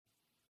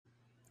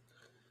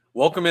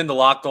Welcome into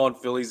Locked On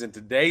Phillies. In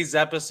today's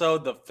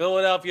episode, the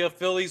Philadelphia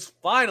Phillies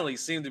finally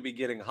seem to be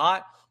getting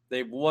hot.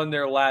 They've won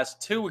their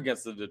last 2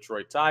 against the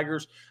Detroit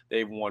Tigers.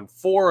 They've won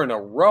 4 in a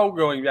row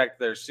going back to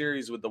their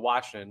series with the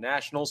Washington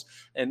Nationals.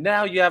 And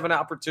now you have an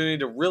opportunity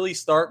to really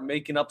start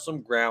making up some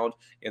ground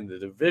in the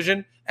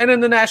division and in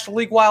the National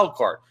League wild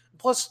card.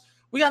 Plus,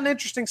 we got an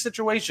interesting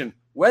situation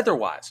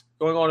weather-wise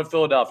going on in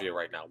Philadelphia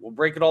right now. We'll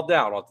break it all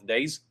down on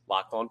today's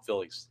Locked On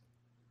Phillies.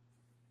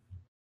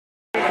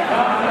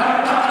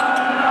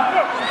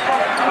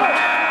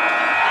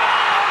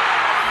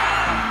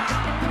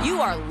 You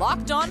are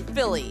Locked On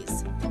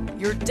Phillies,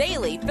 your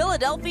daily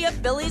Philadelphia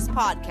Phillies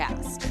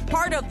podcast.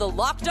 Part of the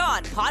Locked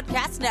On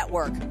Podcast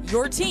Network,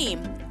 your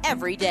team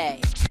every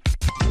day.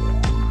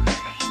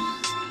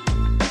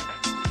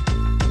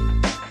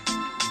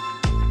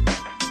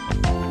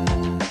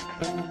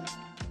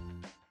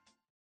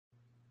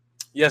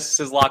 Yes, this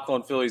is Locked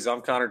On Phillies.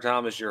 I'm Connor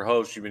Thomas, your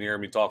host. You've been hearing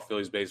me talk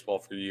Phillies baseball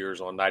for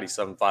years on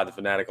 97.5 The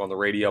Fanatic on the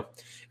radio,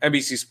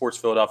 NBC Sports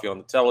Philadelphia on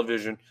the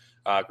television,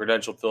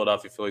 credentialed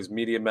Philadelphia Phillies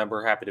media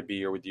member. Happy to be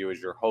here with you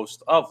as your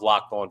host of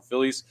Locked On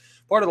Phillies,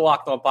 part of the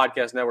Locked On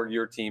Podcast Network,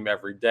 your team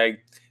every day.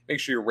 Make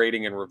sure you're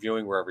rating and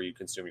reviewing wherever you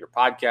consume your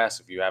podcasts.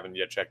 If you haven't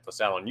yet checked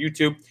us out on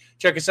YouTube,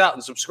 check us out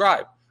and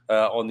subscribe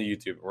on the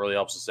YouTube. It really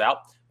helps us out.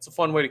 It's a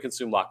fun way to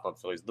consume Locked On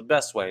Phillies, the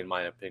best way in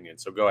my opinion.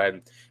 So go ahead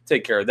and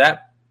take care of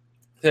that.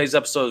 Today's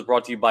episode is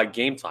brought to you by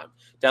Game Time.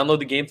 Download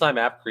the Game Time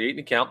app, create an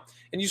account,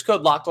 and use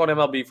code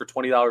LOCKEDONMLB for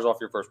 $20 off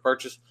your first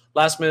purchase.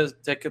 Last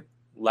minute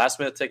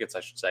tickets,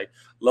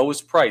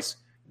 lowest price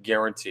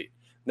guaranteed.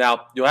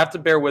 Now, you'll have to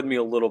bear with me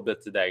a little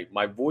bit today.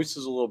 My voice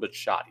is a little bit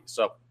shoddy,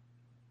 so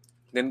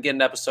didn't get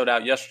an episode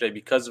out yesterday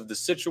because of the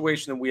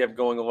situation that we have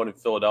going on in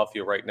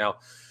Philadelphia right now.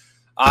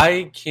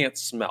 I can't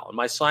smell, and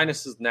my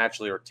sinuses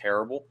naturally are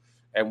terrible,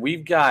 and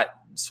we've got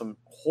some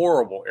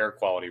horrible air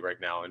quality right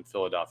now in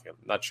Philadelphia.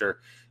 I'm not sure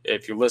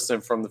if you're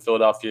listening from the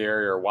Philadelphia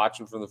area or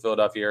watching from the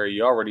Philadelphia area,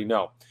 you already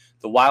know.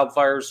 The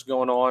wildfires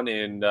going on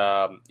in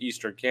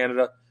eastern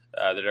Canada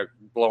that are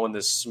blowing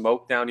this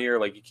smoke down here.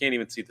 Like, you can't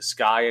even see the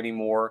sky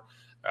anymore.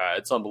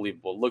 It's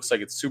unbelievable. It looks like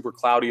it's super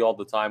cloudy all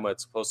the time when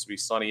it's supposed to be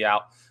sunny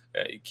out.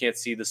 You can't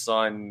see the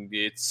sun.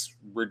 It's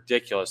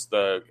ridiculous,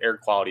 the air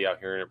quality out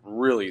here, and it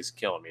really is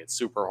killing me. It's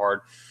super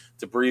hard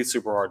to breathe,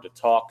 super hard to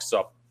talk.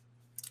 So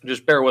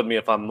just bear with me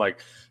if I'm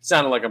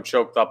sounding like I'm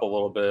choked up a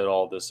little bit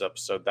all this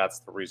episode. That's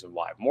the reason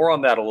why. More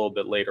on that a little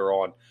bit later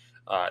on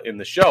in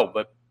the show.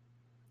 But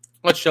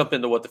let's jump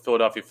into what the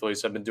Philadelphia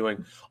Phillies have been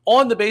doing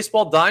on the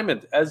baseball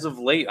diamond as of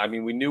late. I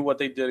mean, we knew what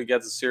they did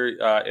against the series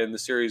in the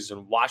series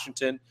in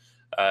Washington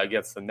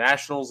against the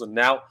Nationals, and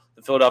now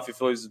the Philadelphia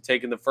Phillies have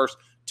taken the first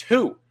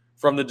 2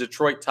 from the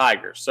Detroit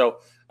Tigers. So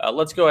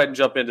let's go ahead and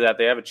jump into that.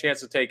 They have a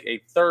chance to take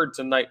a third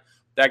tonight.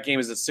 That game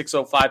is at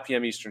 6:05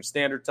 p.m. Eastern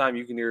Standard Time.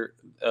 You can hear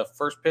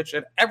first pitch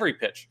and every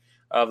pitch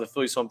of the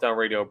Phillies Hometown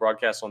Radio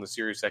broadcast on the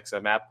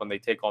SiriusXM app when they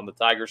take on the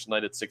Tigers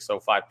tonight at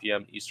 6:05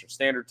 p.m. Eastern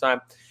Standard Time.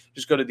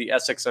 Just go to the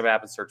SXM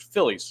app and search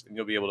Phillies, and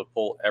you'll be able to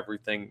pull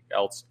everything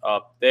else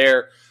up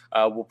there.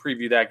 We'll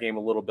preview that game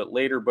a little bit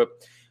later, but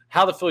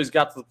how the Phillies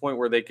got to the point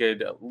where they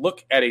could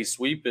look at a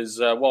sweep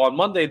is, on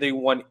Monday they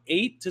won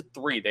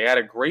 8-3. They had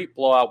a great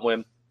blowout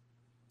win.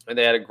 And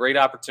they had a great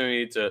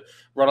opportunity to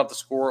run up the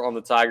score on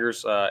the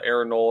Tigers.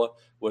 Aaron Nola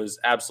was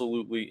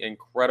absolutely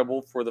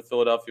incredible for the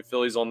Philadelphia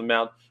Phillies on the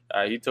mound.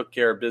 He took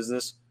care of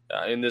business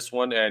in this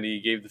one, and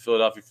he gave the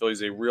Philadelphia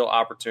Phillies a real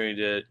opportunity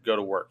to go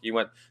to work. He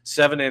went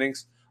 7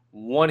 innings,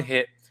 1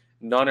 hit,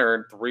 none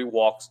earned, 3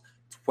 walks,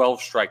 12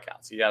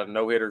 strikeouts. He had a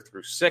no-hitter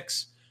through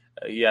 6.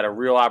 He had a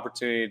real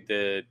opportunity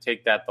to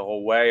take that the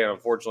whole way, and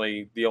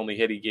unfortunately, the only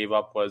hit he gave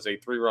up was a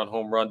 3-run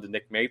home run to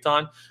Nick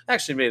Maton.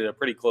 Actually made it a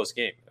pretty close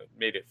game. It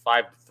made it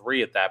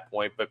 5-3 at that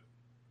point, but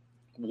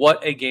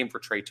what a game for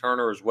Trey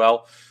Turner as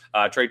well.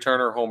 Trey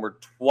Turner homered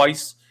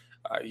twice.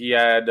 He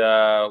had,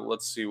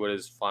 let's see what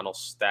his final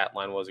stat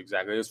line was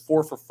exactly. It was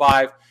 4 for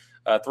 5,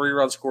 3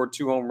 runs scored,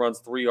 2 home runs,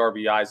 3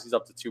 RBIs. He's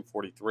up to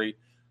 243.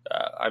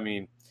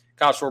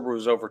 Kyle Schwarber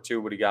was over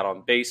 2, but he got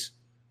on base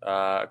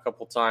a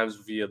couple times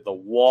via the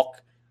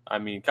walk.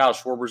 Kyle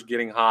Schwarber's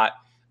getting hot.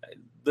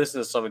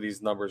 Listen to some of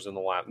these numbers in the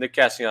lineup. Nick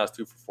Castellanos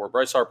 2 for 4.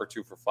 Bryce Harper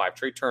 2 for 5.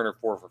 Trey Turner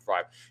 4 for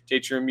 5.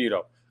 J.T.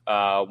 Realmuto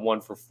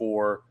 1 for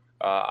 4.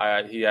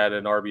 He had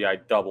an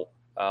RBI double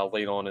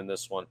late on in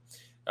this one.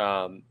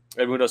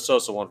 Edmundo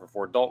Sosa 1 for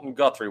 4. Dalton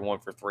Guthrie 1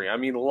 for 3.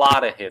 A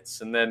lot of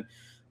hits. And then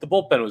the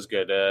bullpen was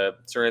good.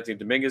 Sir Anthony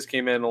Dominguez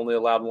came in, only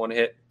allowed 1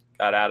 hit,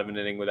 got out of an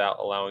inning without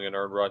allowing an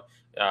earned run.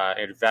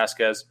 Andrew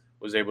Vasquez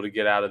was able to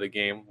get out of the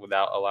game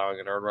without allowing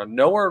an earned run.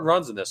 No earned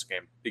runs in this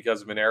game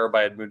because of an error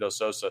by Edmundo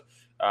Sosa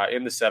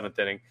in the 7th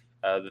inning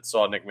that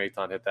saw Nick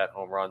Maton hit that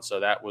home run. So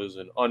that was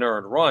an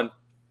unearned run.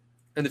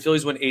 And the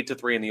Phillies went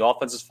 8-3, and the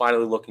offense is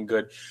finally looking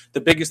good.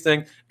 The biggest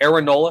thing,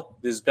 Aaron Nola,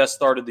 his best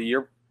start of the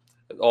year,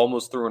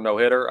 almost threw a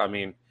no-hitter.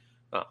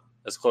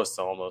 As close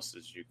to almost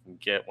as you can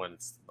get when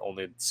it's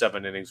only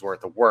 7 innings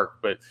worth of work.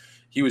 But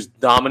he was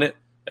dominant.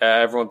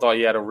 Everyone thought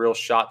he had a real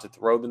shot to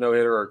throw the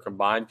no-hitter or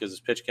combine because his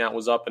pitch count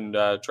was up. And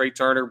Trey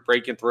Turner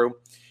breaking through.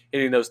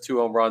 hitting those 2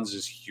 home runs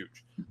is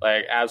huge.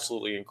 Like,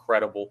 absolutely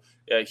incredible.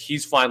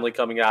 He's finally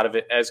coming out of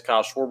it as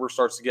Kyle Schwarber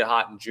starts to get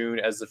hot in June,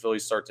 as the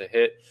Phillies start to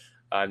hit.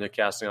 Nick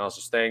Castellanos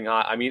is staying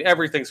hot. I mean,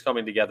 everything's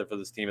coming together for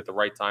this team at the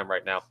right time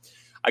right now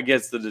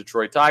against the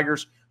Detroit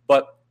Tigers,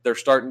 but they're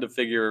starting to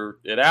figure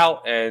it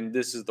out, and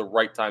this is the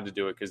right time to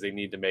do it because they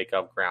need to make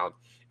up ground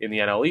in the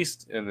NL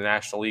East, in the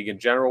National League in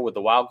general, with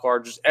the wild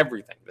card, just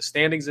everything. The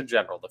standings in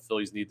general, the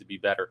Phillies need to be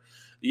better.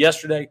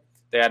 Yesterday,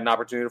 they had an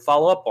opportunity to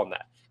follow up on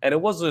that, and it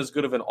wasn't as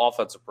good of an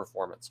offensive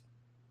performance.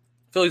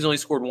 Phillies only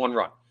scored 1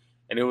 run,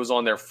 and it was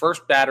on their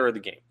first batter of the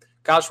game.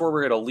 Kyle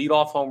Schwarber hit a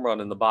leadoff home run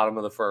in the bottom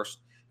of the first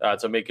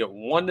to make it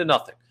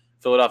 1-0.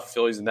 Philadelphia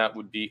Phillies, and that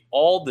would be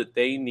all that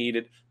they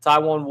needed.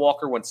 Taijuan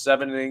Walker went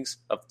 7 innings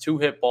of 2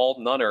 hit ball,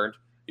 none earned.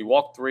 He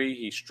walked 3.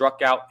 He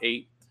struck out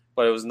 8.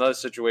 But it was another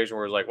situation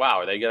where it was like, wow,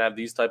 are they going to have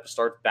these type of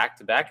starts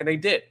back-to-back? And they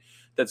did.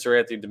 Then Sir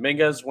Anthony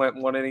Dominguez went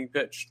 1 inning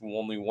pitched,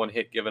 only 1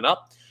 hit given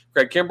up.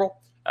 Craig Kimbrell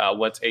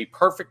went a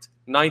perfect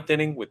 9th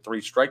inning with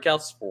 3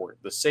 strikeouts for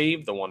the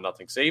save, the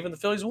 1-0 save, and the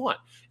Phillies won.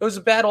 It was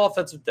a bad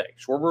offensive day.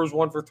 Schwarber was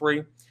 1 for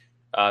 3.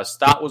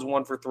 Stott was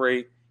 1 for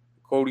 3.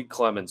 Cody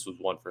Clemens was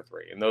 1 for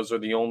 3. And those are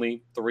the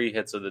only 3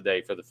 hits of the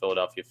day for the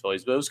Philadelphia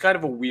Phillies. But it was kind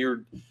of a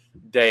weird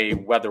day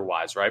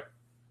weather-wise, right?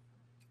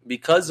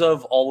 Because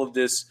of all of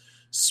this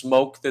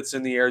smoke that's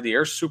in the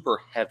air's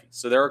super heavy.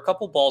 So there are a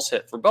couple balls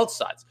hit for both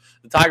sides.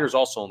 The Tigers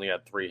also only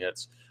had 3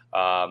 hits.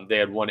 They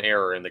had 1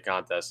 error in the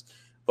contest.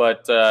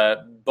 But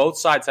both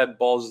sides had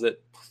balls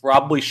that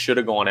probably should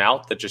have gone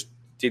out that just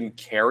didn't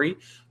carry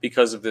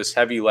because of this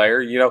heavy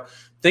layer. You know,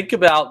 think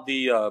about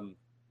the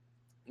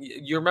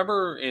you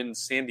remember in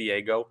San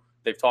Diego,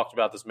 they've talked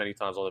about this many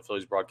times on the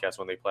Phillies broadcast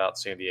when they play out in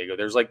San Diego.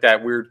 There's like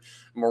that weird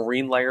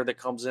marine layer that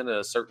comes in at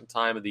a certain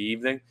time of the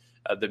evening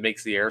that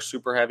makes the air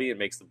super heavy and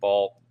makes the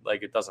ball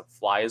like it doesn't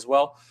fly as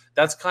well.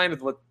 That's kind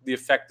of what the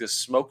effect this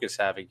smoke is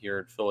having here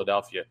in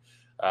Philadelphia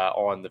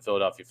on the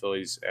Philadelphia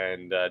Phillies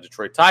and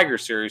Detroit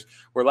Tigers series,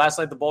 where last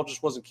night the ball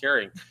just wasn't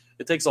carrying.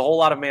 It takes a whole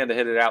lot of man to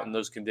hit it out in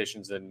those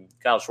conditions, and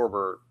Kyle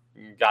Schwarber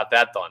got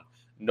that done.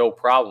 No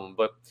problem.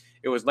 But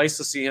it was nice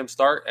to see him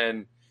start,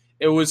 and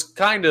it was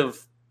kind of,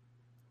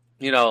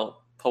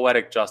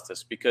 poetic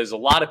justice because a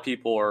lot of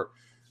people are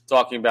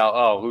talking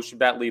about, who should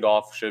bat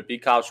leadoff? Should it be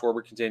Kyle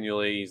Schwarber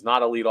continually? He's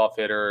not a leadoff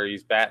hitter.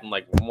 He's batting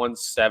like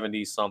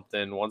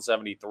 170-something,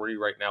 173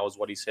 right now is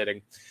what he's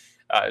hitting.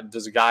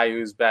 Does a guy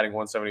who's batting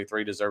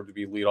 173 deserve to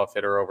be leadoff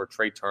hitter over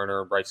Trey Turner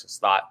and Bryson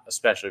Stott,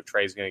 especially if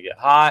Trey's going to get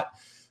hot?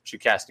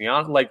 Should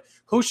Castellanos? Like,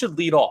 who should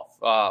lead off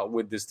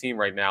with this team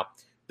right now?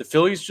 The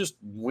Phillies just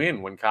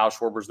win when Kyle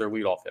Schwarber's their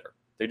leadoff hitter.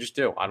 They just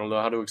do. I don't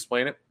know how to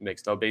explain it. It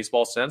makes no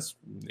baseball sense.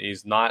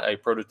 He's not a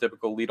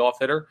prototypical leadoff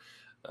hitter.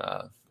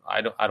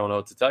 I don't know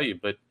what to tell you,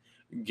 but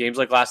games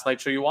like last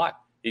night show you why.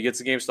 He gets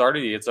the game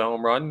started. He hits a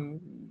home run.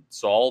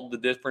 It's all the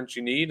difference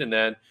you need. And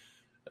then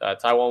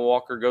Taijuan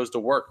Walker goes to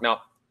work.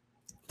 Now,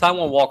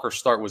 Taijuan Walker's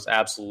start was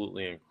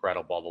absolutely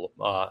incredible.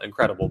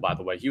 Incredible, by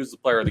the way. He was the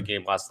player of the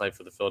game last night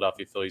for the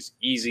Philadelphia Phillies.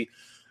 Easy.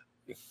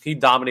 He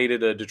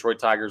dominated a Detroit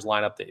Tigers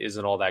lineup that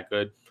isn't all that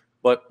good,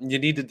 but you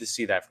needed to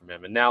see that from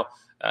him. And now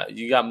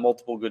you got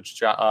multiple good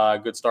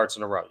starts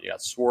in a row. You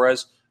got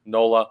Suarez,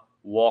 Nola,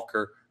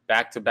 Walker,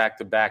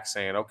 back-to-back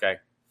saying, okay,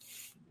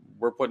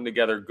 we're putting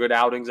together good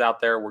outings out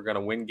there. We're going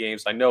to win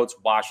games. I know it's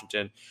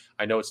Washington.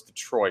 I know it's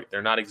Detroit.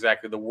 They're not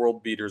exactly the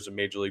world beaters of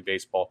Major League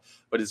Baseball,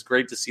 but it's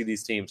great to see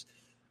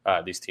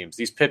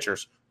these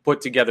pitchers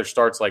put together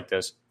starts like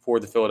this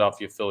for the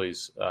Philadelphia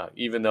Phillies,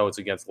 even though it's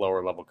against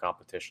lower-level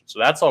competition. So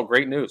that's all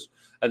great news.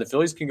 And the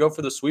Phillies can go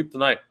for the sweep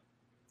tonight.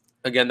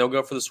 Again, they'll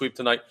go for the sweep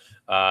tonight.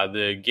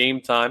 The game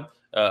time,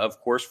 of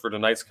course, for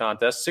tonight's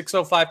contest,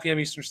 6:05 p.m.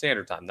 Eastern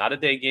Standard Time. Not a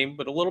day game,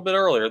 but a little bit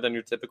earlier than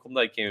your typical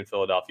night game in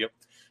Philadelphia.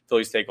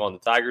 Phillies take on the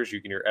Tigers.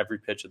 You can hear every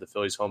pitch of the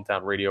Phillies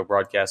hometown radio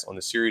broadcast on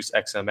the Sirius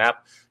XM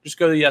app. Just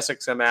go to the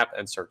SXM app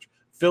and search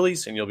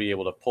Phillies, and you'll be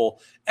able to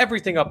pull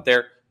everything up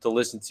there to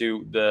listen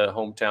to the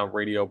hometown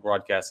radio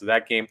broadcast of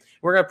that game.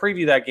 We're going to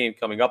preview that game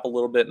coming up a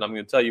little bit, and I'm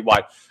going to tell you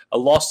why a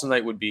loss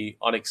tonight would be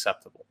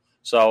unacceptable.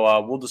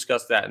 So we'll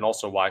discuss that and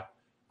also why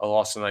a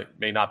loss tonight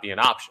may not be an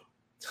option.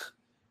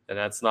 And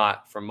that's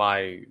not, from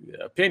my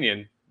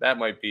opinion, that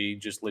might be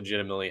just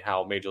legitimately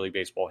how Major League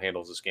Baseball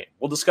handles this game.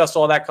 We'll discuss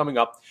all that coming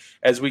up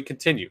as we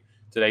continue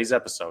today's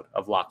episode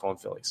of Locked On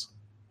Phillies.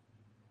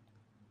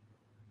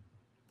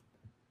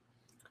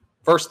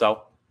 First,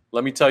 though,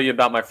 let me tell you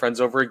about my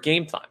friends over at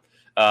Game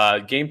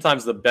Time. Game Time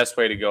is the best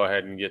way to go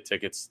ahead and get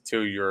tickets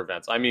to your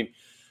events. I mean,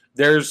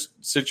 there's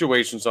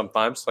situations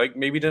sometimes, like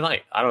maybe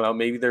tonight. I don't know.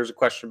 Maybe there's a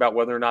question about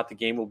whether or not the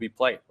game will be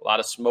played. A lot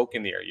of smoke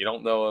in the air. You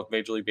don't know if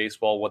Major League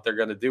Baseball, what they're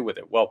going to do with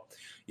it. Well,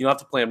 you don't have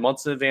to plan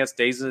months in advance,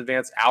 days in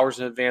advance, hours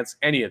in advance,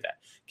 any of that.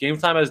 Game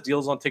Time has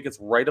deals on tickets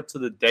right up to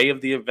the day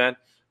of the event,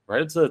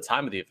 right up to the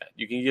time of the event.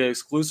 You can get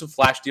exclusive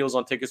flash deals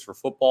on tickets for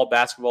football,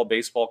 basketball,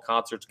 baseball,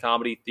 concerts,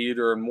 comedy,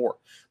 theater, and more.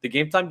 The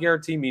Game Time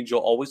guarantee means you'll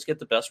always get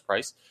the best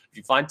price. If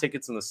you find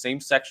tickets in the same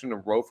section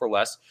and row for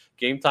less,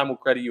 Game Time will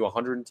credit you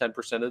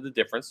 110% of the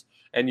difference,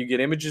 and you get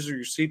images of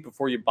your seat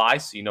before you buy,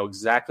 so you know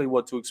exactly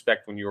what to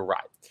expect when you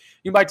arrive.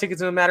 You can buy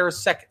tickets in a matter of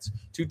seconds.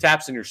 2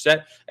 taps and you're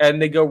set, and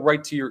they go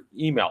right to your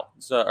email.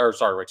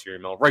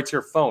 Right to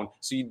your phone,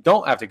 so you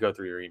don't have to go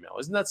through your email.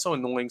 Isn't that so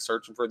annoying,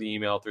 searching for the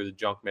email through the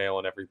junk mail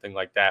and everything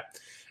like that?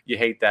 You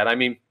hate that. I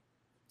mean,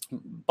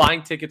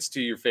 buying tickets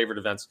to your favorite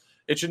events,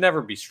 it should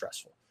never be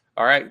stressful.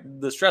 All right.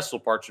 The stressful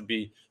part should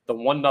be the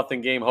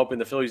 1-0 game, hoping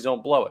the Phillies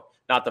don't blow it,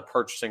 not the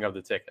purchasing of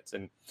the tickets.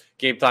 And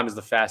Game Time is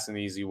the fast and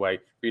easy way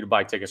for you to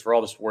buy tickets for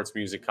all the sports,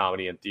 music,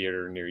 comedy, and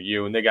theater near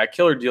you. And they got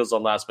killer deals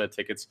on last-minute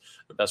tickets,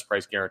 the best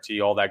price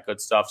guarantee, all that good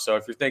stuff. So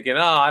if you're thinking,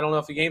 I don't know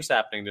if the game's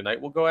happening tonight,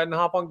 we'll go ahead and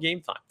hop on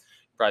Game Time.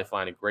 Probably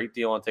find a great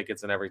deal on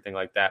tickets and everything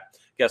like that.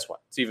 Guess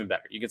what? It's even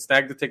better. You can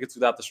snag the tickets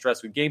without the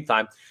stress with Game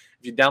Time.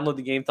 If you download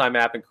the Game Time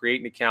app and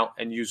create an account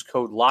and use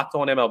code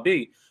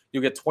LOCKEDONMLB,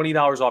 you'll get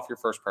 $20 off your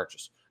first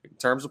purchase.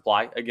 Terms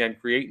apply. Again,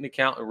 create an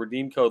account and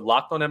redeem code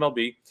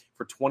LOCKEDONMLB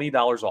for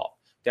 $20 off.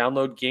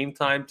 Download Game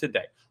Time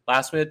today.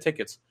 Last-minute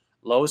tickets,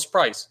 lowest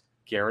price,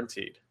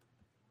 guaranteed.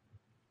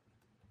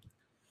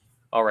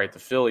 All right, the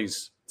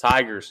Phillies,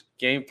 Tigers,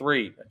 Game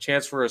 3, a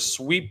chance for a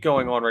sweep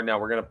going on right now.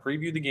 We're going to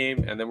preview the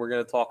game, and then we're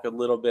going to talk a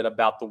little bit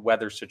about the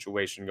weather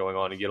situation going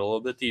on and get a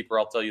little bit deeper.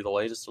 I'll tell you the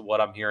latest of what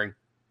I'm hearing.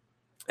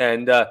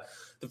 And the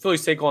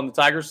Phillies take on the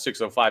Tigers,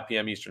 6:05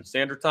 p.m. Eastern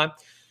Standard Time.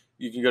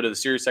 You can go to the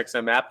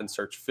SiriusXM app and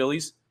search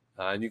Phillies,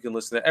 and you can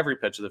listen to every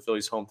pitch of the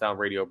Phillies hometown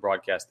radio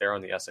broadcast there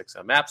on the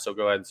SXM app. So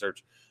go ahead and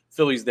search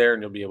Phillies there,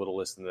 and you'll be able to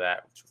listen to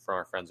that from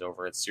our friends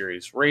over at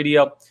Sirius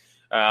Radio.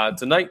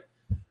 Tonight,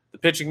 the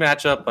pitching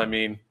matchup, I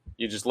mean,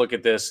 you just look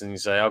at this and you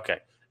say, okay,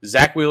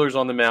 Zach Wheeler's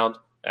on the mound,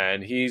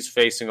 and he's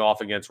facing off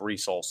against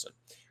Reese Olson.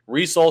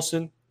 Reese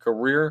Olson,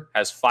 career,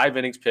 has 5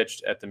 innings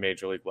pitched at the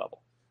major league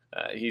level.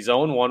 He's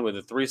 0-1 with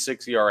a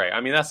 3.6 ERA. I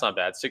mean, that's not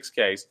bad. 6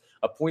 Ks,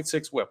 a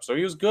 0.6 whip. So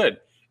he was good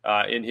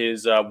in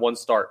his one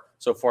start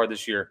so far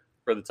this year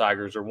for the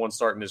Tigers, or one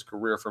start in his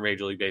career for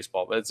Major League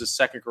Baseball. But it's his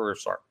second career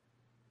start.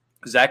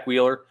 Zach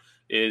Wheeler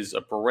is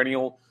a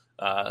perennial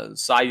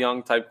Cy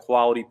Young type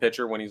quality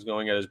pitcher when he's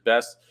going at his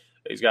best.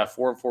 He's got a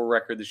 4-4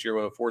 record this year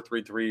with a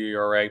 4.33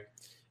 ERA.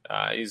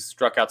 He's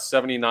struck out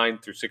 79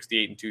 through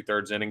 68 and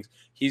 2/3 innings.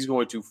 He's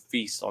going to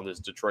feast on this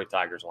Detroit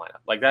Tigers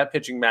lineup. Like, that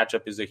pitching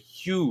matchup is a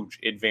huge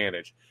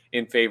advantage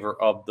in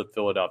favor of the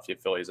Philadelphia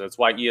Phillies. That's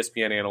why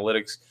ESPN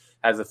Analytics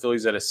has the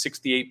Phillies at a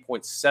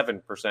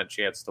 68.7%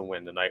 chance to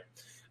win tonight.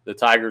 The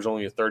Tigers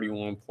only a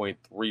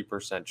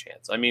 31.3%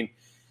 chance. I mean,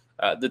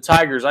 the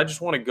Tigers, I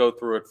just want to go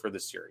through it for the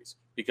series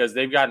because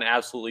they've gotten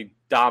absolutely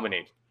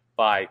dominated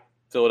by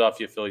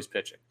Philadelphia Phillies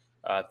pitching.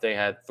 They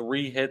had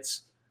 3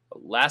 hits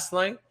last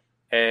night,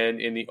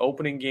 and in the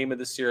opening game of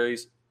the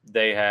series,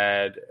 they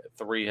had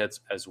 3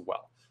 hits as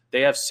well.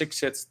 They have 6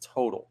 hits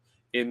total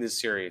in this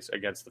series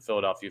against the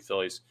Philadelphia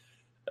Phillies.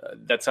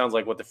 That sounds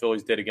like what the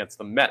Phillies did against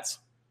the Mets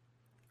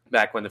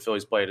back when the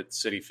Phillies played at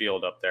Citi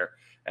Field up there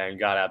and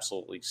got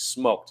absolutely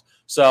smoked.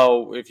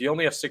 So if you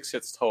only have 6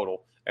 hits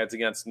total, and it's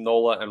against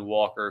Nola and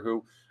Walker,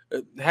 who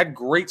had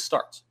great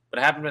starts, but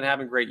haven't been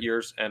having great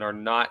years and are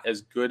not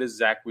as good as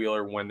Zach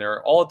Wheeler when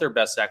they're all at their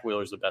best. Zach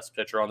Wheeler is the best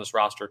pitcher on this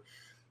roster.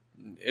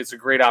 It's a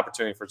great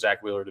opportunity for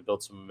Zach Wheeler to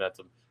build some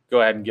momentum,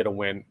 go ahead and get a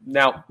win.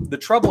 Now, the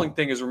troubling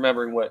thing is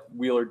remembering what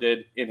Wheeler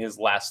did in his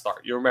last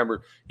start. You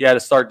remember he had to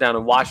start down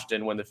in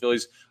Washington when the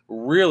Phillies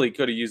really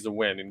could have used the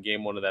win in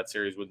game 1 of that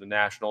series with the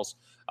Nationals.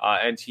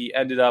 And he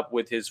ended up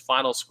with his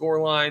final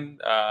scoreline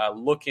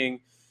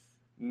looking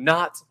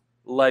not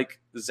like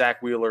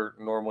Zach Wheeler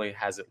normally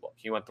has it look.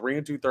 He went 3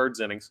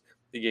 2/3 innings.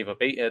 He gave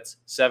up 8 hits,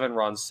 7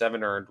 runs,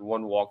 7 earned,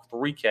 1 walk,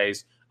 3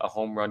 Ks, a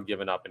home run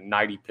given up, and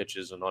 90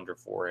 pitches in under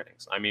 4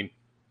 innings. I mean,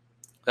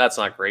 that's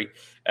not great.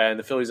 And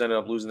the Phillies ended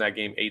up losing that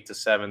game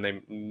 8-7.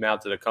 They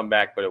mounted a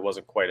comeback, but it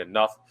wasn't quite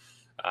enough,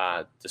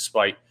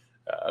 despite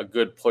a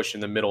good push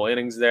in the middle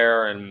innings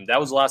there. And that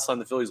was the last time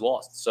the Phillies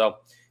lost. So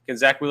can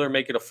Zach Wheeler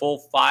make it a full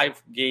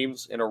 5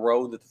 games in a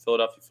row that the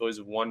Philadelphia Phillies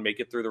have won, make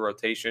it through the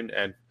rotation,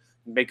 and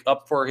make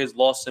up for his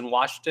loss in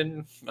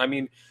Washington? I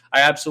mean,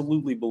 I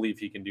absolutely believe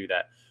he can do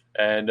that.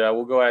 And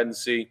we'll go ahead and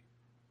see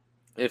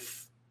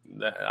if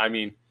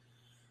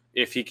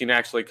he can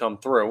actually come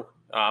through.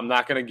 I'm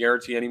not going to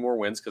guarantee any more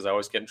wins because I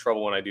always get in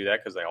trouble when I do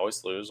that because I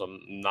always lose. I'm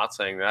not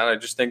saying that. I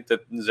just think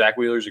that Zach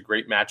Wheeler is a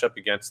great matchup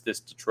against this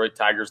Detroit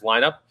Tigers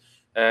lineup,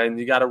 and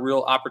you got a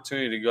real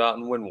opportunity to go out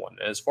and win one.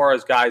 As far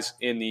as guys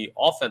in the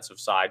offensive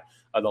side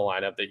of the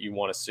lineup that you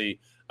want to see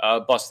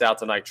bust out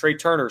tonight, Trey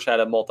Turner's had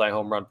a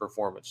multi-home run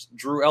performance.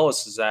 Drew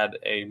Ellis has had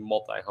a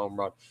multi-home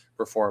run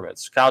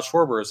performance. Kyle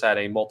Schwarber has had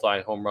a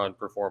multi-home run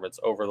performance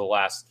over the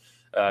last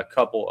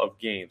couple of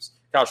games.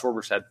 Kyle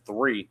Schwarber's had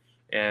 3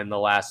 in the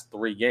last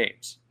 3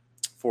 games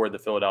for the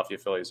Philadelphia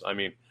Phillies. I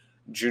mean,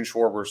 June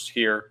Schwarber's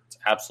here. It's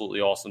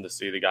absolutely awesome to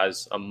see. The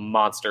guy's a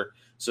monster.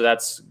 So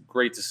that's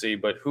great to see.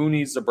 But who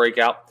needs to break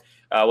out?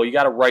 Well, you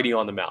got a righty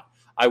on the mound.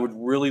 I would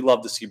really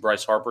love to see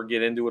Bryce Harper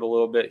get into it a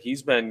little bit.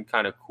 He's been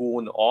kind of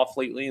cooling off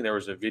lately, and there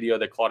was a video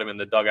that caught him in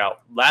the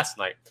dugout last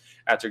night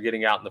after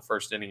getting out in the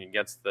first inning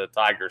against the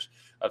Tigers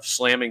of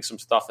slamming some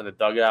stuff in the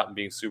dugout and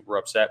being super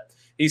upset.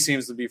 He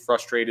seems to be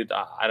frustrated.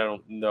 I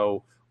don't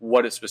know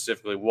what it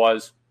specifically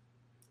was,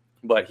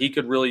 but he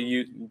could really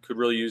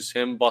use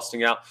him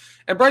busting out.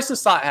 And Bryson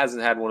Stott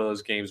hasn't had one of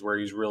those games where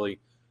he's really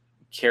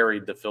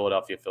carried the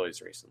Philadelphia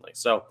Phillies recently.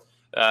 So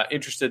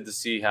interested to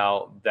see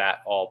how that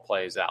all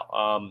plays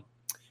out.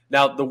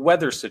 Now, the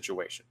weather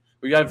situation.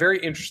 We got a very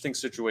interesting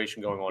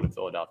situation going on in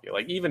Philadelphia.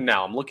 Like even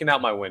now, I'm looking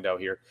out my window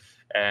here,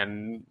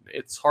 and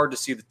it's hard to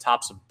see the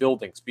tops of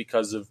buildings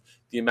because of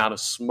the amount of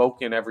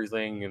smoke and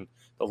everything and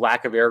the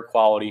lack of air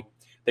quality.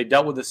 They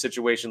dealt with a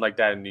situation like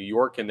that in New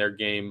York in their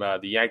game, the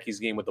Yankees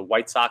game with the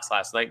White Sox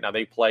last night. Now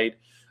they played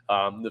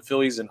the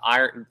Phillies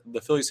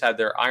had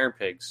their Iron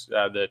Pigs,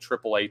 the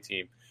AAA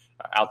team,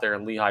 out there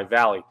in Lehigh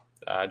Valley.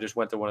 Just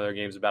went to one of their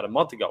games about a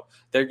month ago.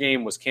 Their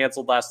game was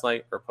canceled last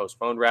night, or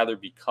postponed rather,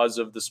 because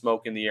of the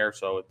smoke in the air.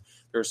 So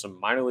there's some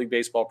minor league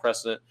baseball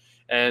precedent.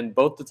 And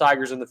both the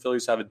Tigers and the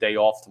Phillies have a day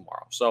off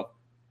tomorrow. So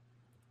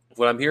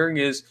what I'm hearing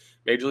is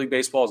Major League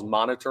Baseball is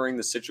monitoring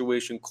the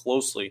situation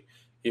closely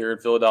here in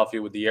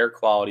Philadelphia with the air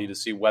quality to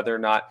see whether or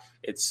not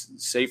it's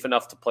safe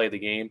enough to play the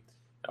game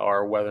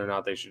or whether or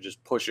not they should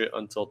just push it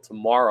until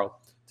tomorrow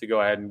to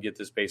go ahead and get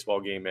this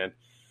baseball game in.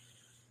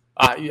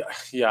 I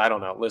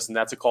don't know. Listen,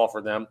 that's a call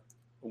for them.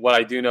 What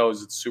I do know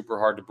is it's super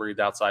hard to breathe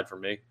outside for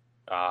me.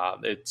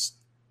 It's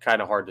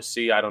kind of hard to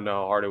see. I don't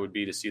know how hard it would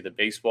be to see the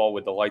baseball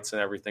with the lights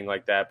and everything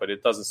like that, but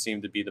it doesn't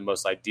seem to be the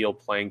most ideal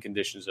playing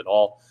conditions at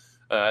all.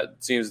 It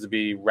seems to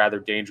be rather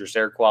dangerous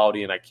air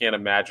quality, and I can't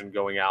imagine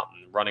going out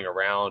and running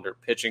around or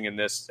pitching in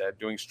this,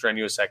 doing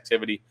strenuous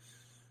activity.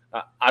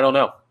 I don't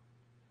know.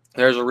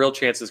 There's a real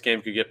chance this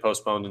game could get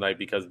postponed tonight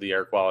because of the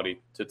air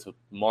quality to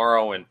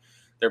tomorrow, and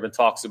there have been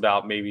talks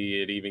about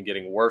maybe it even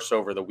getting worse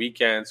over the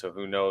weekend, so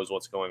who knows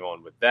what's going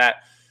on with that.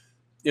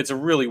 It's a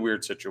really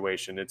weird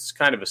situation. It's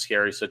kind of a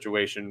scary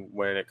situation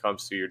when it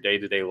comes to your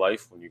day-to-day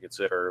life, when you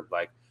consider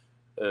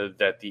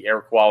that the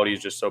air quality is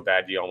just so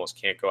bad you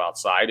almost can't go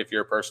outside if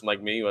you're a person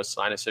like me who has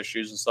sinus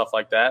issues and stuff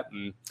like that.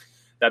 And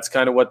that's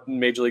kind of what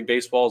Major League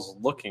Baseball is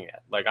looking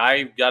at. Like,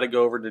 I got to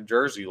go over to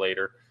Jersey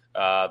later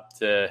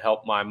to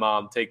help my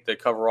mom take the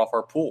cover off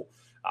our pool.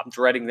 I'm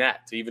dreading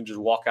that, to even just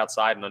walk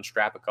outside and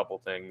unstrap a couple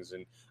things.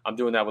 And I'm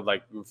doing that with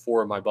like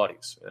 4 of my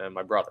buddies and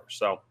my brother.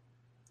 So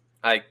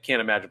I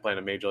can't imagine playing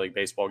a Major League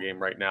Baseball game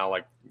right now,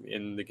 like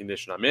in the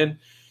condition I'm in.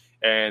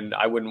 And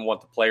I wouldn't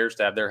want the players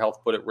to have their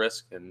health put at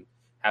risk and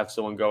have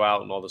someone go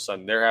out and all of a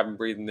sudden they're having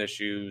breathing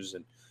issues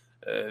and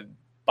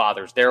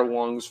bothers their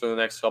lungs for the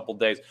next couple of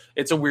days.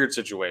 It's a weird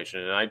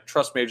situation, and I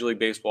trust Major League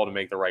Baseball to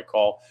make the right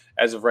call.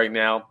 As of right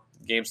now,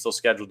 the game's still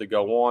scheduled to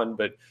go on,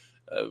 but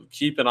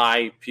keep an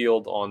eye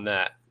peeled on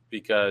that,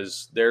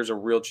 because there's a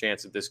real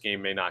chance that this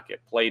game may not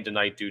get played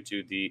tonight due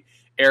to the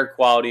air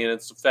quality, and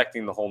it's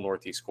affecting the whole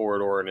Northeast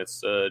corridor, and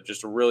it's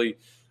just a really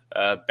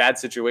bad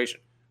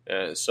situation.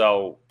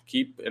 So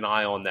keep an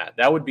eye on that.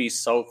 That would be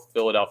so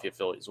Philadelphia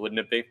Phillies, wouldn't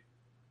it be?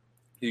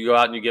 You go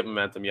out and you get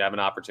momentum. You have an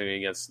opportunity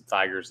against the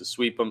Tigers to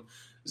sweep them.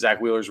 Zach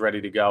Wheeler's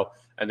ready to go.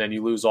 And then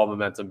you lose all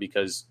momentum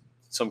because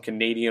some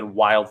Canadian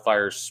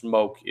wildfire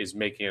smoke is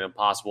making it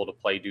impossible to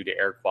play due to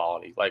air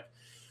quality. Like,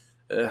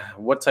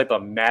 what type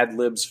of Mad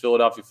Libs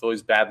Philadelphia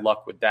Phillies bad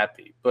luck would that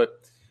be?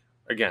 But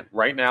again,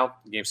 right now,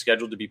 the game's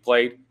scheduled to be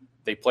played.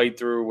 They played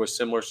through a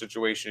similar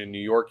situation in New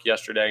York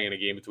yesterday in a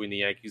game between the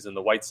Yankees and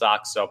the White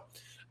Sox. So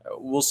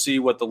we'll see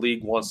what the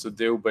league wants to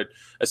do. But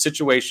a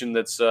situation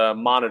that's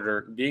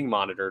being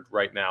monitored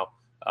right now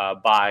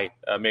by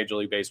Major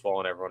League Baseball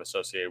and everyone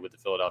associated with the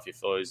Philadelphia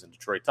Phillies and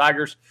Detroit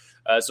Tigers.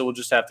 So we'll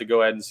just have to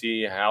go ahead and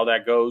see how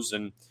that goes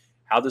and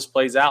how this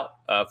plays out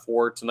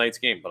for tonight's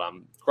game. But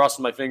I'm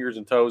crossing my fingers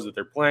and toes that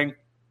they're playing.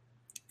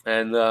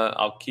 And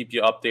I'll keep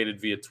you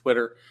updated via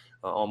Twitter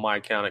on my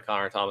account at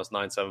Connor Thomas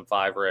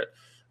 975 or at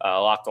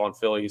Locked On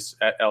Phillies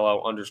at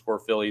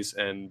LO_Phillies,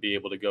 and be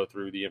able to go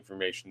through the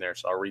information there.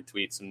 So I'll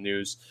retweet some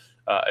news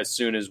as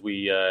soon as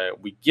we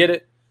get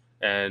it,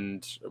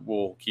 and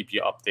we'll keep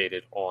you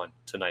updated on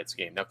tonight's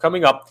game. Now,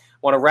 coming up, I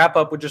want to wrap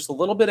up with just a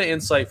little bit of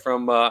insight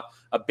from a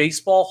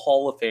baseball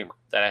Hall of Famer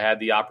that I had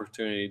the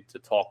opportunity to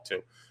talk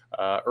to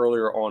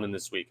earlier on in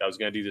this week. I was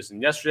going to do this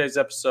in yesterday's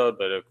episode,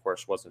 but of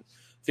course wasn't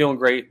feeling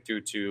great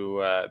due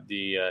to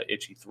the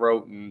itchy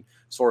throat and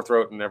sore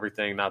throat and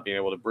everything, not being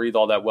able to breathe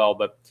all that well.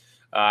 But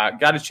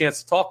got a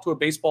chance to talk to a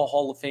baseball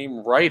Hall of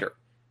Fame writer,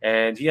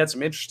 and he had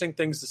some interesting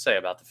things to say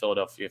about the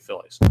Philadelphia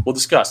Phillies. We'll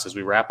discuss as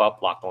we wrap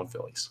up Locked On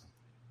Phillies.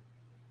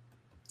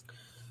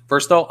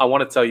 First, though, I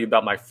want to tell you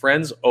about my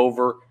friends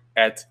over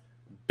at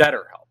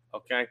BetterHelp,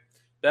 okay?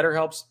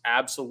 BetterHelp's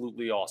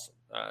absolutely awesome.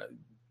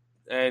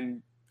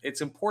 And it's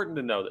important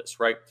to know this,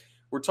 right?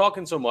 We're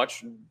talking so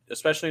much,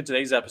 especially in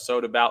today's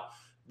episode, about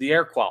the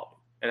air quality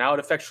and how it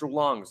affects your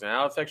lungs and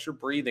how it affects your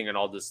breathing and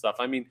all this stuff.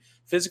 I mean,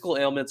 physical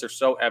ailments are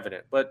so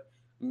evident, but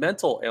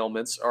mental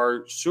ailments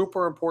are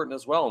super important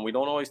as well, and we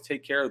don't always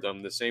take care of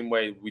them the same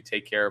way we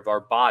take care of our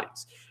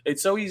bodies.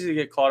 It's so easy to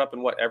get caught up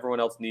in what everyone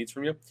else needs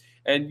from you,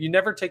 and you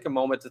never take a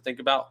moment to think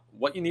about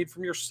what you need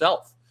from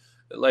yourself.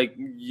 Like,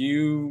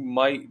 you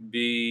might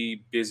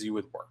be busy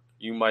with work.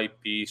 You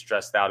might be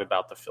stressed out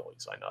about the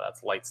Phillies. I know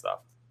that's light stuff.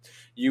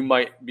 You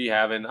might be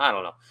having, I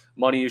don't know,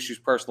 money issues,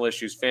 personal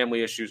issues,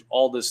 family issues,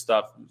 all this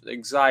stuff,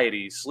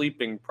 anxiety,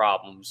 sleeping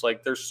problems.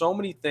 Like, there's so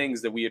many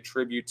things that we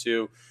attribute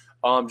to,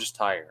 oh, I'm just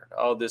tired.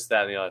 Oh, this,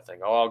 that, and the other thing.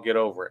 Oh, I'll get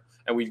over it.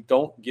 And we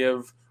don't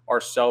give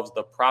ourselves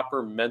the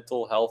proper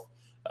mental health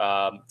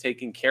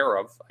taken care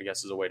of, I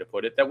guess is a way to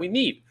put it, that we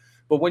need.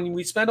 But when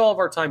we spend all of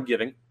our time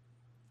giving,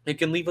 it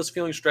can leave us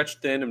feeling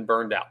stretched thin and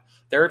burned out.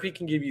 Therapy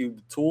can give you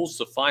the tools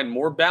to find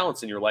more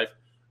balance in your life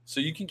so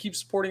you can keep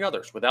supporting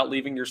others without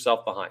leaving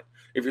yourself behind.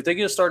 If you're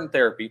thinking of starting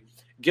therapy,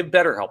 give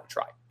BetterHelp a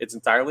try. It's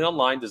entirely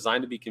online,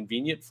 designed to be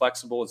convenient,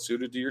 flexible, and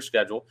suited to your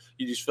schedule.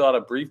 You just fill out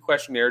a brief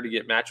questionnaire to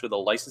get matched with a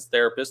licensed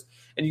therapist,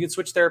 and you can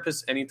switch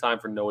therapists anytime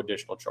for no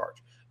additional charge.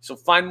 So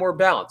find more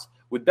balance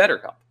with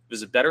BetterHelp.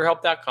 Visit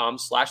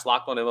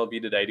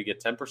BetterHelp.com/LockedOnMLB today to get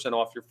 10%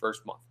 off your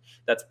first month.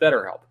 That's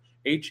BetterHelp,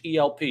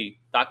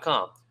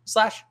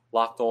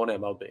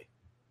 HELP.com/LockedOnMLB.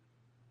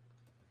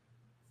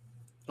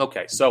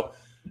 Okay, so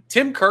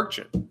Tim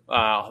Kirkjian,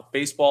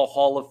 Baseball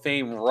Hall of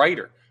Fame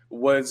writer,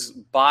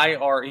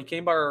 he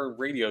came by our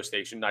radio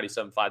station,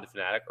 97.5 The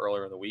Fanatic,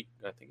 earlier in the week.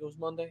 I think it was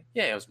Monday.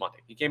 Yeah, it was Monday.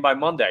 He came by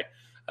Monday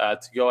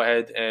to go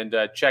ahead and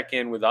check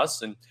in with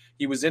us. And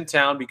he was in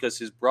town because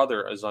his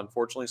brother is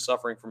unfortunately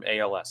suffering from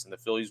ALS, and the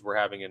Phillies were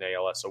having an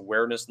ALS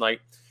awareness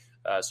night.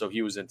 So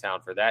he was in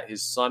town for that.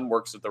 His son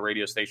works at the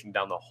radio station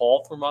down the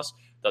hall from us,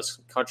 does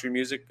country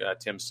music,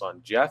 Tim's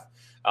son, Jeff.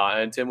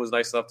 And Tim was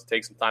nice enough to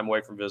take some time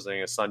away from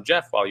visiting his son,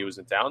 Jeff, while he was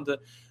in town to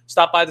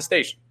stop by the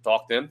station,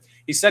 talk to him.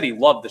 He said he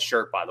loved the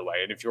shirt, by the way.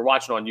 And if you're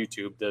watching on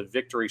YouTube, the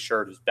victory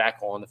shirt is back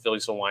on, the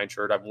Phillies Hawaiian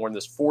shirt. I've worn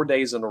this 4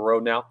 days in a row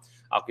now.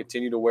 I'll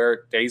continue to wear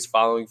it days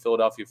following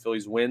Philadelphia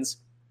Phillies wins.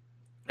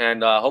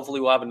 And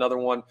hopefully we'll have another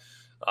one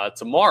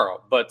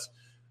tomorrow. But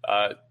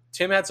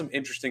Tim had some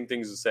interesting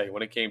things to say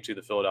when it came to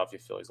the Philadelphia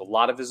Phillies. A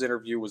lot of his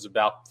interview was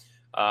about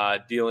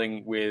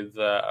dealing with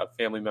a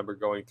family member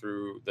going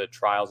through the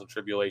trials and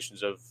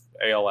tribulations of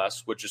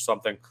ALS, which is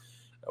something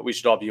we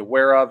should all be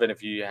aware of. And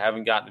if you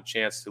haven't gotten a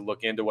chance to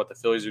look into what the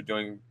Phillies are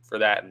doing for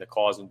that and the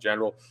cause in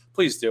general,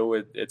 please do.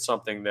 It's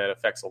something that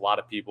affects a lot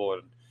of people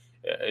and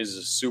is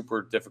a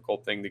super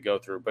difficult thing to go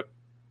through. But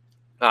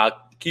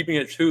keeping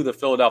it to the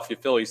Philadelphia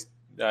Phillies,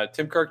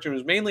 Tim Kirkjian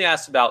was mainly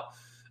asked about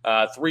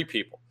three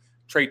people: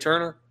 Trey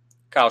Turner,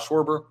 Kyle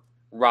Schwarber,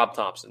 Rob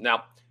Thompson.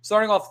 Now,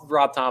 starting off with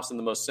Rob Thompson,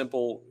 the most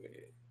simple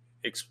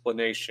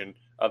explanation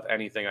of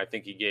anything I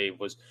think he gave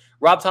was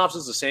Rob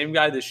Thompson's the same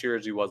guy this year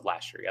as he was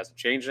last year. He hasn't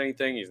changed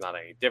anything. He's not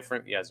any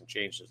different. He hasn't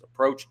changed his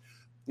approach.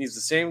 He's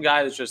the same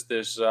guy that's just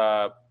this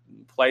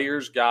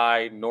player's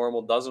guy,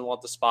 normal, doesn't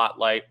want the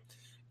spotlight.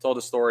 Told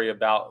a story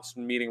about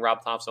meeting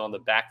Rob Thompson on the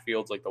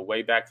backfields, like the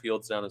way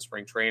backfields down in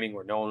spring training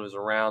where no one was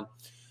around,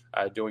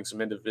 doing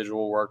some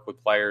individual work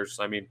with players.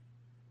 I mean,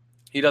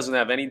 he doesn't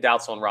have any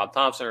doubts on Rob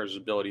Thompson or his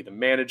ability to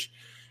manage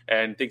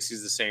and thinks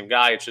he's the same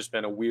guy. It's just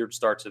been a weird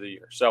start to the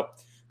year. So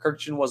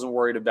Kirkjian wasn't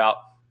worried about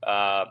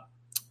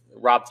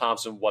Rob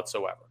Thompson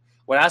whatsoever.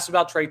 When asked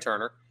about Trey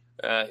Turner,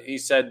 he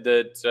said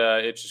that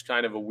it's just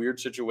kind of a weird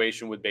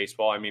situation with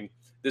baseball. I mean,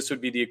 this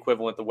would be the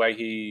equivalent. The way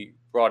he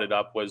brought it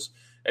up was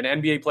an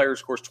NBA player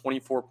scores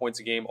 24 points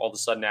a game, all of a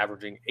sudden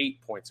averaging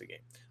 8 points a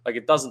game. Like,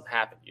 it doesn't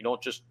happen. You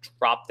don't just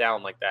drop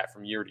down like that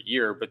from year to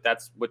year, but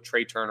that's what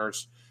Trey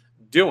Turner's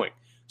doing.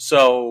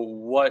 So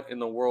what in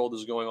the world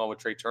is going on with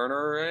Trey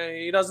Turner?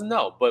 He doesn't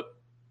know. But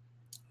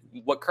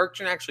what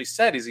Kirkjian actually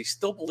said is he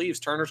still believes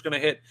Turner's going to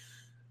hit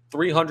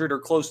 300 or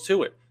close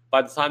to it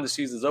by the time the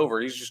season's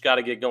over. He's just got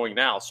to get going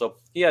now. So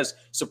he has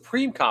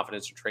supreme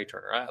confidence in Trey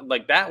Turner.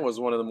 Like, that was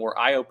one of the more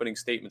eye-opening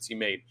statements he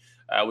made,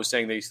 was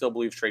saying that he still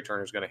believes Trey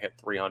Turner is going to hit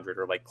 300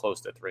 or like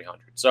close to 300.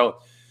 So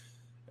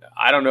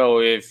I don't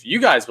know if you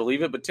guys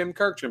believe it, but Tim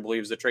Kirkjian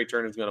believes that Trey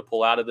Turner is going to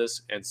pull out of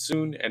this, and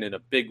soon, and in a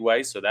big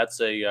way. So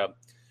that's a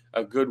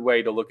good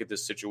way to look at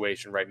this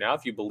situation right now.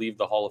 If you believe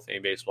the Hall of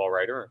Fame baseball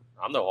writer,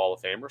 I'm no Hall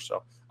of Famer,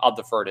 so I'll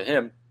defer to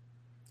him.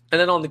 And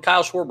then on the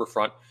Kyle Schwarber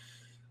front,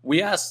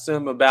 we asked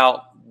him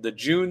about the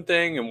June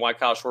thing and why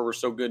Kyle Schwarber is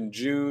so good in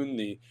June,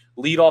 the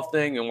leadoff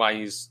thing, and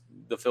why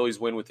the Phillies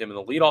win with him in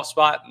the leadoff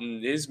spot.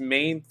 And his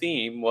main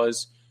theme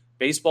was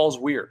baseball's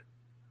weird.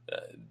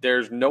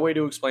 There's no way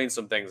to explain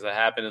some things that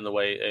happen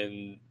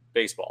in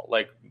baseball.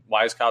 Like,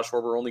 why is Kyle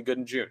Schwarber only good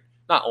in June?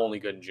 Not only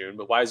good in June,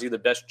 but why is he the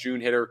best June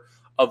hitter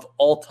of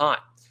all time?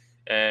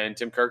 And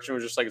Tim Kirkjian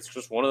was just like, it's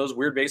just one of those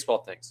weird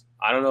baseball things.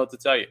 I don't know what to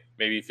tell you.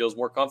 Maybe he feels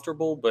more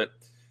comfortable, but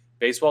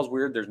baseball's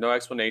weird. There's no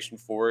explanation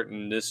for it,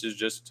 and this is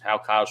just how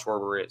Kyle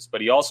Schwarber is. But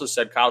he also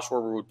said Kyle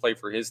Schwarber would play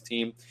for his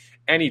team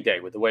any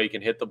day with the way he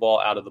can hit the ball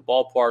out of the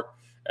ballpark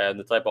and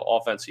the type of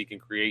offense he can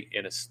create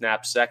in a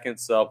snap second.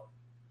 So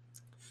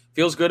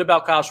feels good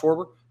about Kyle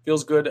Schwarber,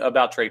 feels good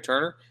about Trey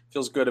Turner,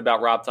 feels good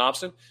about Rob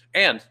Thompson,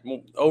 and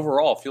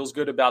overall feels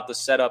good about the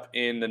setup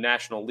in the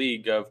National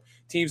League of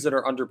teams that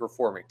are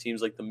underperforming,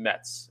 teams like the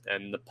Mets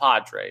and the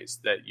Padres,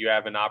 that you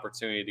have an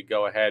opportunity to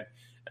go ahead,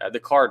 the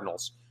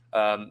Cardinals.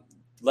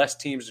 Less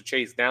teams to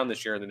chase down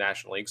this year in the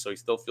National League, so he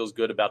still feels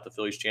good about the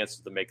Phillies'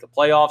 chances to make the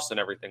playoffs and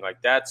everything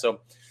like that.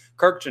 So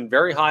Kirkjian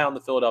very high on the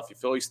Philadelphia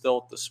Phillies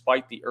still,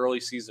 despite the early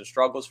season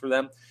struggles for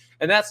them.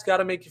 And that's got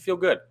to make you feel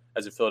good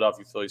as a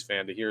Philadelphia Phillies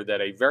fan to hear that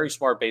a very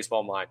smart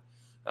baseball mind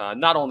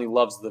not only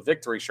loves the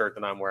victory shirt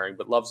that I'm wearing,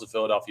 but loves the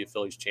Philadelphia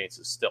Phillies'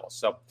 chances still.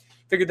 So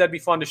figured that'd be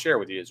fun to share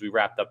with you as we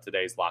wrapped up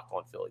today's Locked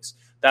On Phillies.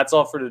 That's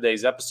all for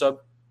today's episode.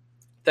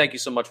 Thank you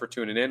so much for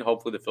tuning in.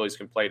 Hopefully the Phillies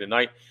can play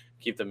tonight,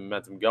 keep the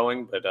momentum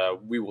going, but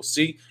we will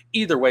see.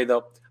 Either way,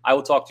 though, I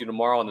will talk to you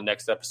tomorrow on the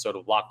next episode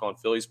of Locked On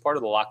Phillies, part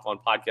of the Locked On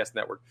Podcast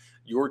Network,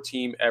 your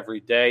team every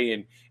day.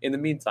 And in the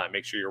meantime,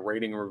 make sure you're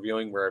rating and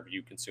reviewing wherever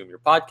you consume your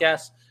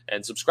podcasts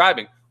and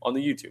subscribing on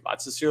the YouTube. I'd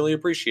sincerely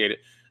appreciate it.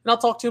 And I'll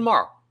talk to you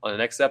tomorrow on the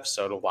next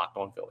episode of Locked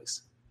On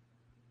Phillies.